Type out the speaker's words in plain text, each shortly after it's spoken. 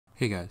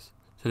Hey guys,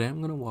 today I'm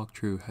going to walk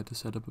through how to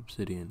set up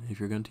Obsidian if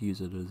you're going to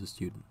use it as a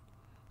student.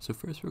 So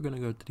first we're going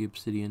to go to the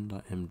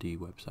obsidian.md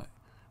website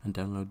and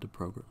download the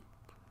program.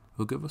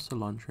 It'll give us a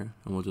launcher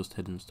and we'll just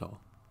hit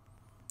install.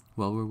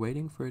 While we're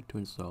waiting for it to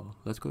install,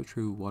 let's go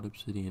through what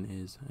Obsidian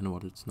is and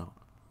what it's not.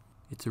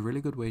 It's a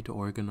really good way to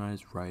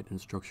organize, write and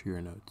structure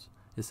your notes.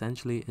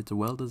 Essentially, it's a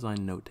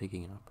well-designed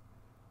note-taking app.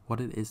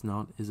 What it is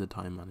not is a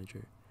time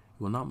manager.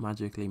 It will not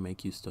magically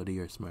make you study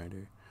or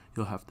smarter.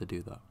 You'll have to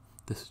do that.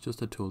 This is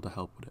just a tool to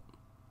help with it.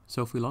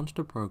 So if we launch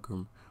the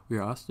program, we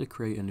are asked to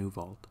create a new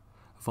vault.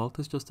 A vault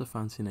is just a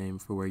fancy name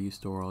for where you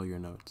store all your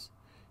notes.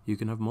 You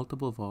can have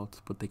multiple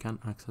vaults, but they can't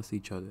access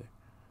each other.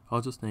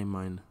 I'll just name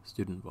mine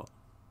Student Vault.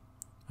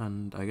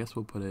 And I guess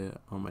we'll put it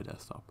on my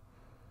desktop.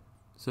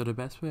 So the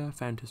best way I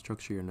found to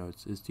structure your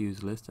notes is to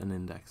use lists and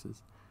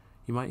indexes.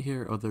 You might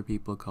hear other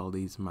people call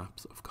these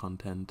maps of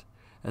content.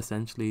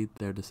 Essentially,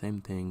 they're the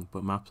same thing,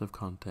 but maps of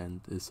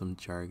content is some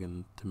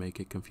jargon to make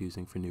it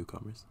confusing for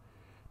newcomers.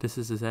 This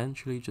is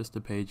essentially just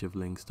a page of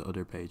links to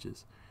other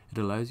pages. It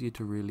allows you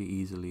to really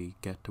easily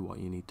get to what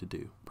you need to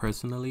do.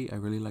 Personally, I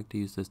really like to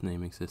use this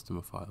naming system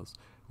of files,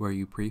 where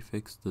you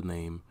prefix the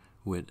name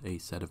with a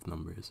set of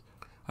numbers.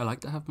 I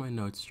like to have my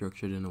notes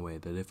structured in a way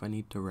that if I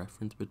need to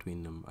reference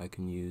between them, I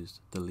can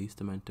use the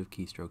least amount of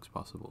keystrokes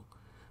possible.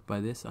 By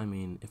this I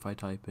mean if I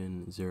type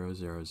in 000,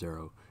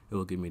 it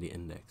will give me the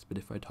index, but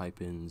if I type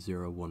in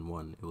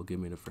 011, it will give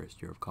me the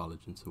first year of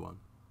college and so on.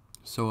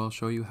 So I'll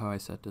show you how I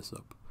set this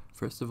up.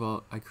 First of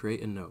all, I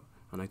create a note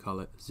and I call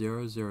it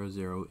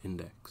 000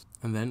 index.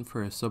 And then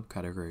for a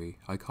subcategory,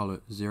 I call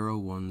it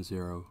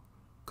 010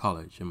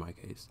 college in my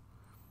case.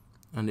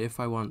 And if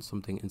I want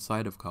something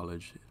inside of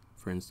college,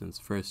 for instance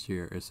first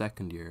year or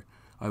second year,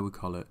 I would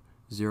call it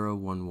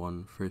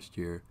 011 first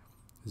year,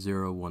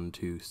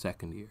 012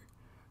 second year.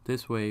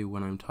 This way,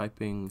 when I'm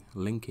typing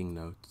linking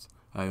notes,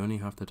 I only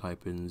have to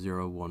type in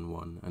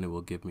 011 and it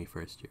will give me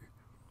first year.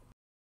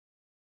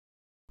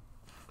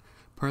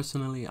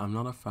 Personally, I'm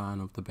not a fan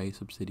of the base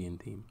Obsidian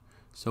theme,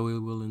 so we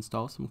will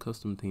install some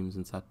custom themes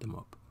and set them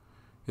up.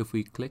 If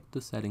we click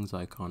the settings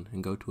icon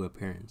and go to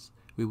appearance,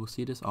 we will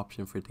see this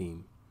option for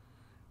theme.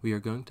 We are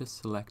going to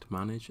select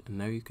manage and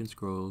now you can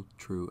scroll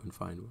through and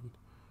find one.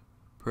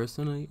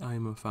 Personally, I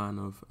am a fan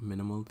of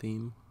minimal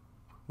theme.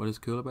 What is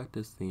cool about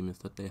this theme is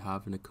that they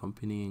have an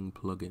accompanying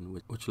plugin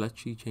which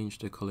lets you change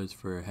the colors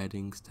for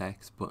headings,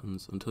 text,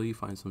 buttons until you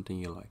find something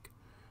you like.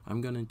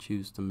 I'm going to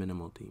choose the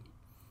minimal theme.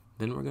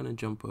 Then we're going to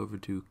jump over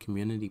to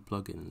community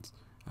plugins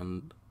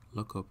and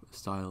look up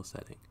style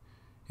setting.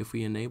 If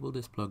we enable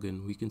this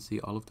plugin, we can see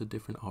all of the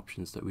different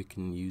options that we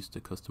can use to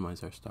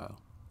customize our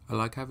style. I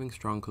like having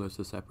strong colors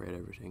to separate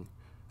everything,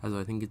 as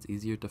I think it's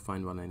easier to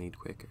find what I need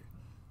quicker.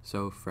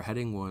 So for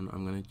heading 1,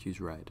 I'm going to choose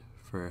red.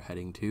 For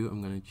heading 2,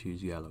 I'm going to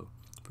choose yellow.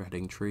 For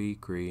heading 3,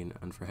 green,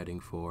 and for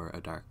heading 4,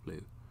 a dark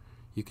blue.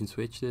 You can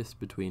switch this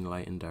between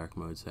light and dark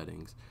mode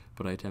settings,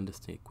 but I tend to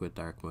stick with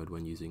dark mode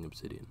when using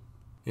Obsidian.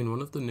 In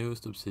one of the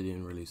newest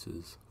Obsidian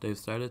releases, they've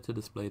started to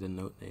display the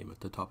note name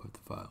at the top of the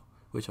file,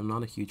 which I'm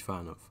not a huge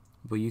fan of,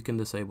 but you can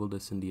disable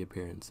this in the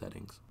appearance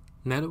settings.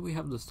 Now that we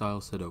have the style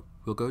set up,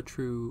 we'll go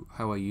through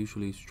how I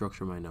usually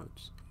structure my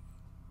notes.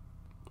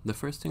 The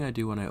first thing I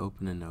do when I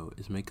open a note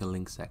is make a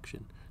link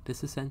section.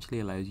 This essentially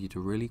allows you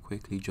to really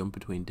quickly jump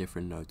between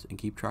different notes and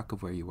keep track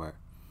of where you are.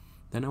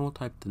 Then I will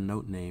type the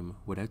note name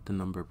without the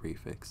number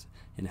prefix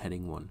in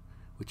heading 1,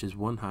 which is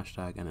one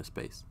hashtag and a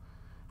space.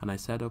 And I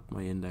set up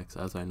my index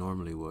as I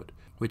normally would,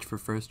 which for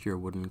first year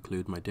would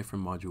include my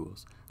different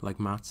modules, like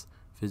maths,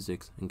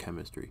 physics, and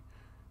chemistry.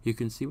 You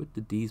can see with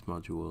the D's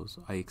modules,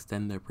 I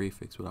extend their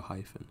prefix with a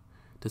hyphen.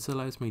 This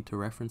allows me to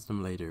reference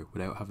them later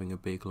without having a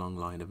big long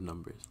line of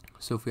numbers.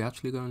 So if we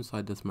actually go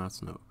inside this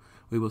maths note,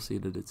 we will see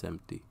that it's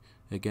empty.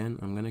 Again,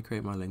 I'm going to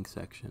create my link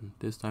section,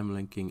 this time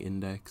linking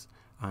index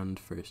and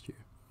first year.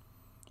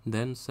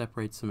 Then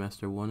separate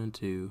semester 1 and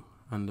 2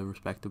 and the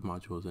respective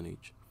modules in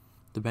each.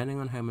 Depending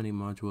on how many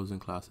modules and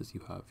classes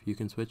you have, you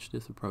can switch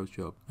this approach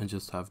up and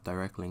just have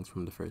direct links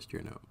from the first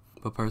year note.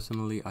 But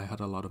personally, I had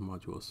a lot of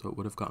modules, so it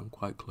would have gotten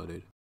quite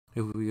cluttered.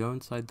 If we go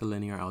inside the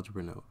linear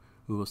algebra note,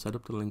 we will set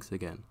up the links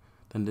again,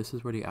 then this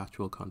is where the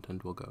actual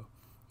content will go.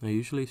 I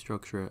usually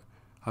structure it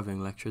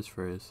having lectures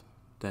first,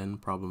 then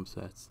problem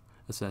sets,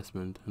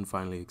 assessment, and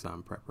finally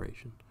exam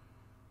preparation.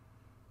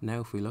 Now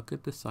if we look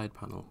at this side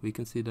panel, we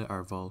can see that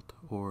our vault,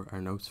 or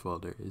our notes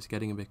folder, is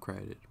getting a bit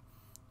crowded.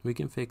 We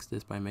can fix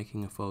this by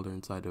making a folder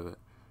inside of it,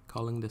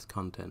 calling this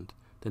content,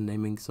 then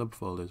naming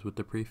subfolders with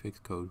the prefix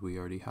code we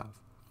already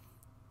have.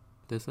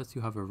 This lets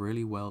you have a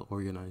really well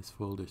organized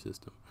folder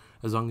system,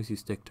 as long as you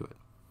stick to it.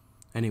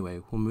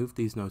 Anyway, we'll move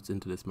these notes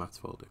into this maths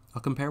folder.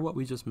 I'll compare what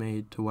we just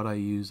made to what I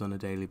use on a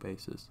daily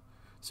basis.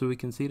 So we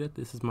can see that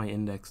this is my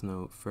index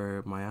note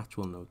for my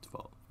actual notes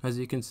vault. As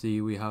you can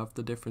see, we have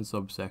the different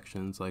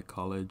subsections like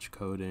college,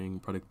 coding,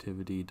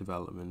 productivity,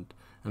 development,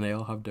 and they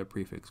all have their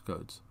prefix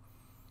codes.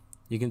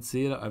 You can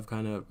see that I've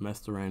kind of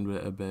messed around with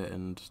it a bit,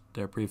 and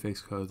their prefix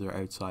codes are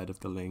outside of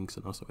the links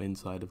and also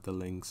inside of the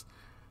links.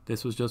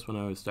 This was just when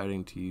I was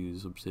starting to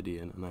use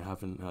Obsidian and I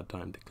haven't had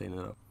time to clean it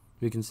up.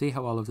 We can see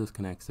how all of this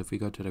connects if we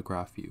go to the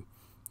graph view.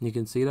 You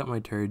can see that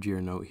my third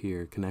year note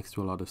here connects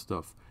to a lot of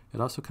stuff.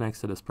 It also connects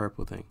to this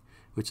purple thing,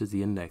 which is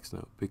the index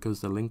note,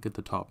 because the link at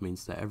the top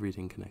means that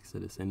everything connects to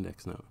this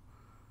index note.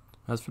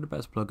 As for the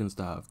best plugins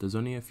to have, there's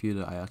only a few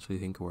that I actually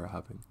think are worth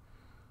having.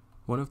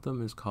 One of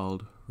them is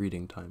called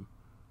Reading Time.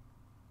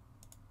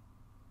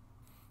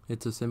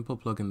 It's a simple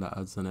plugin that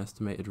adds an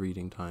estimated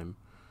reading time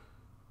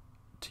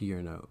to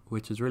your note,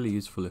 which is really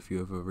useful if you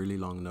have a really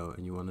long note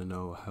and you want to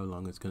know how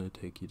long it's going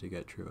to take you to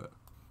get through it.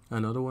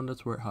 Another one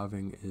that's worth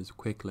having is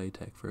Quick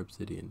LaTeX for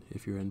Obsidian,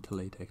 if you're into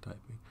LaTeX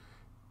typing.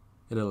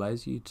 It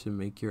allows you to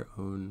make your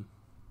own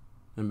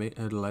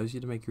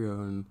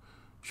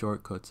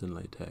shortcuts in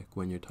LaTeX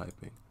when you're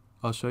typing.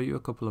 I'll show you a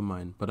couple of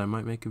mine, but I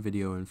might make a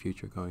video in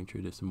future going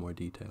through this in more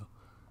detail.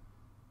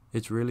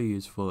 It's really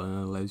useful and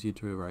it allows you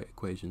to write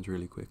equations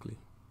really quickly.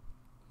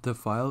 The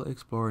File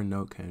Explorer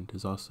note count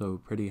is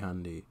also pretty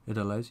handy. It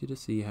allows you to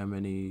see how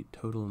many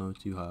total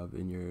notes you have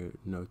in your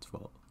notes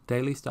vault.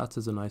 Daily Stats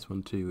is a nice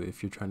one too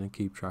if you're trying to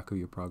keep track of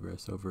your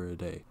progress over a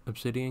day.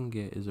 Obsidian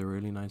Git is a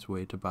really nice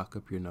way to back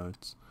up your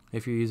notes.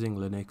 If you're using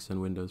Linux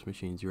and Windows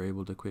machines, you're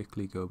able to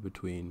quickly go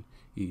between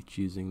each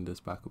using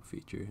this backup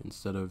feature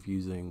instead of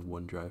using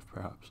OneDrive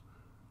perhaps.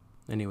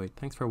 Anyway,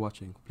 thanks for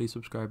watching. Please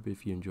subscribe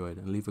if you enjoyed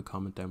and leave a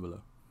comment down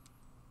below.